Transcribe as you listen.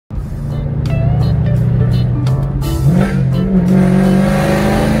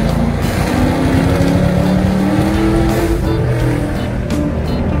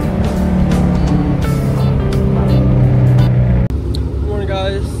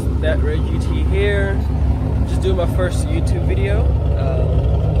Thatraregt GT here. Just doing my first YouTube video.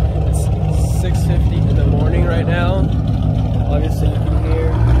 It's 6:50 in the morning right now. Obviously you can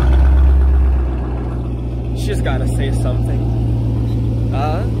hear. She's gotta say something.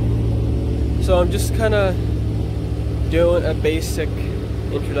 So I'm just kind of doing a basic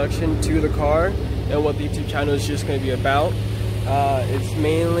introduction to the car and what the YouTube channel is just going to be about. It's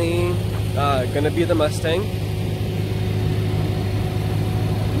mainly going to be the Mustang.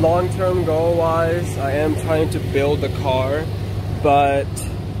 Long-term goal-wise, I am trying to build the car, but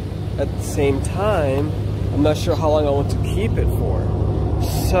at the same time, I'm not sure how long I want to keep it for.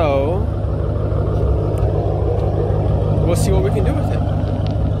 So we'll see what we can do with it.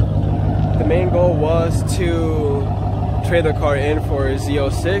 The main goal was to trade the car in for a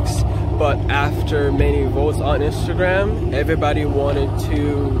Z06, but after many votes on Instagram, everybody wanted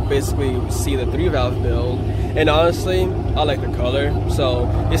to basically see the 3-valve build. And honestly, I like the color, so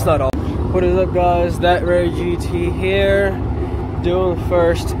it's not all. What is up, guys? Thatraregt GT here, doing the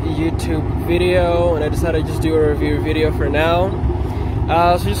first YouTube video, and I decided to just do a review video for now.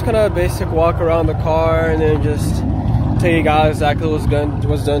 So just kind of a basic walk around the car, and then just tell you guys exactly what's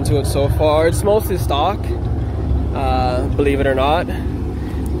done to it so far. It's mostly stock, believe it or not,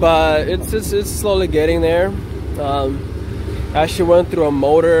 but it's slowly getting there. I actually went through a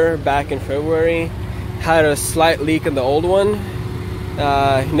motor back in February. Had a slight leak in the old one.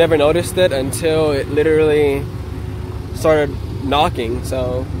 Never noticed it until it literally started knocking,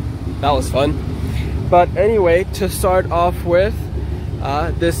 so that was fun. But anyway, to start off with,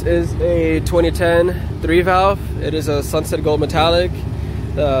 this is a 2010 3-valve. It is a sunset gold metallic.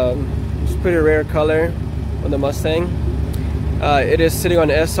 It's a pretty rare color on the Mustang. It is sitting on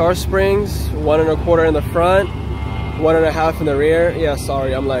SR springs, 1 1/4 in the front, 1 1/2 in the rear. Yeah,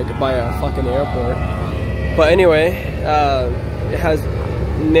 sorry, I'm like by a fucking airport. But anyway, it has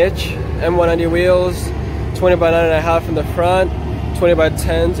niche M190 wheels, 20 by 9.5 in the front, 20 by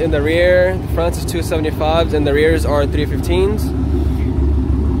 10s in the rear. The front is 275s and the rears are 315s.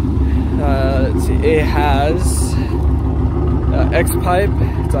 Let's see, it has X-pipe.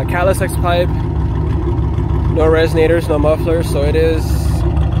 It's a Callus X-pipe. No resonators, no mufflers, so it is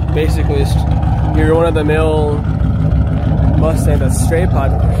basically your one-of-the-mill Mustang that's straight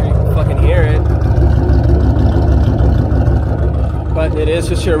pipe. I'm sure you can fucking hear it. But it is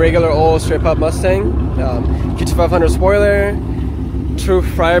just your regular old straight pipe Mustang. Q2500 spoiler, true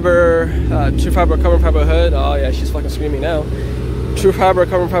fiber carbon fiber hood. Oh yeah, she's fucking screaming now. True fiber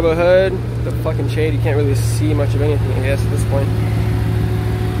carbon fiber hood. The fucking shade, you can't really see much of anything, I guess, at this point.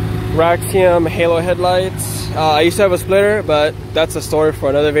 Raxium halo headlights. I used to have a splitter, but that's a story for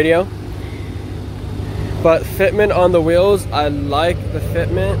another video. But fitment on the wheels, I like the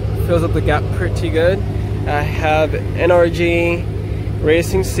fitment. Fills up the gap pretty good. I have NRG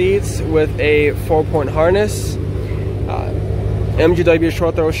racing seats with a 4-point harness. MGW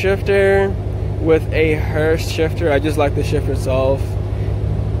short throw shifter with a Hurst shifter. I just like the shifter itself.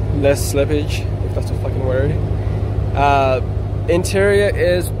 Less slippage, if that's a fucking word. Interior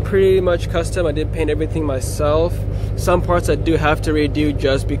is pretty much custom. I did paint everything myself. Some parts I do have to redo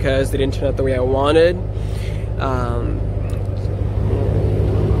just because they didn't turn out the way I wanted.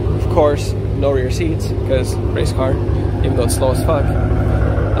 Of course, no rear seats because race car, even though it's slow as fuck.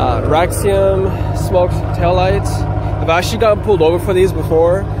 Raxium smoked taillights. I've actually gotten pulled over for these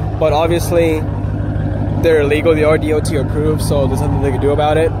before, but obviously they're illegal. They are DOT approved, so there's nothing they can do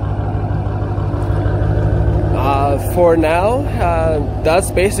about it. For now,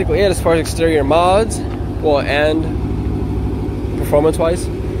 that's basically it as far as exterior mods, well, and performance-wise.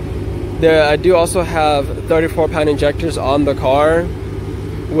 I do also have 34-pound injectors on the car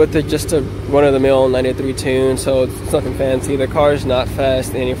with just a run-of-the-mill 93 tune, so it's nothing fancy. The car is not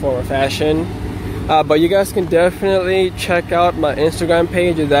fast in any form or fashion. But you guys can definitely check out my Instagram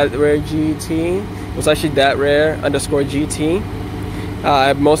page of Thatraregt GT. It's actually Thatraregt_GT.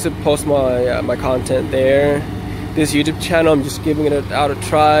 I mostly post my content there. This YouTube channel, I'm just giving it out a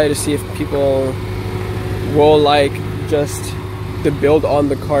try to see if people will like just the build on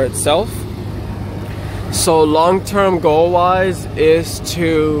the car itself. So long-term goal-wise is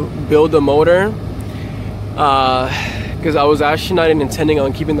to build a motor, because I was actually not even intending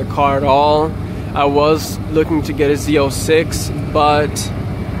on keeping the car at all. I was looking to get a Z06, but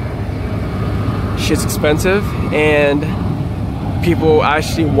shit's expensive, and people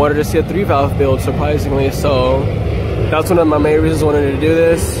actually wanted to see a 3-valve build, surprisingly, so that's one of my main reasons I wanted to do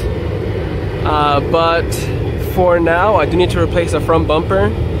this. But for now, I do need to replace the front bumper.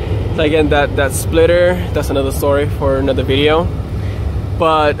 So again, that splitter, that's another story for another video.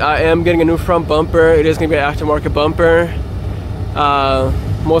 But I am getting a new front bumper. It is going to be an aftermarket bumper.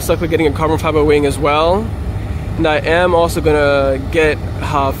 Most likely getting a carbon fiber wing as well. And I am also gonna get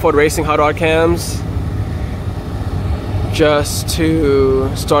Ford Racing hot rod cams just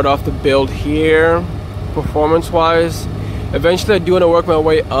to start off the build here, performance wise. Eventually I do want to work my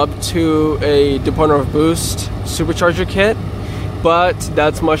way up to a Department of Boost supercharger kit, but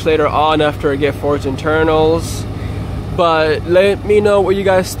that's much later on after I get Ford's internals. But let me know what you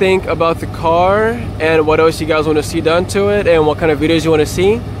guys think about the car and what else you guys want to see done to it and what kind of videos you want to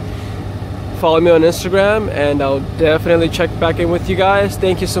see. Follow me on Instagram and I'll definitely check back in with you guys.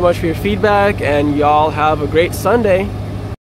 Thank you so much for your feedback and y'all have a great Sunday.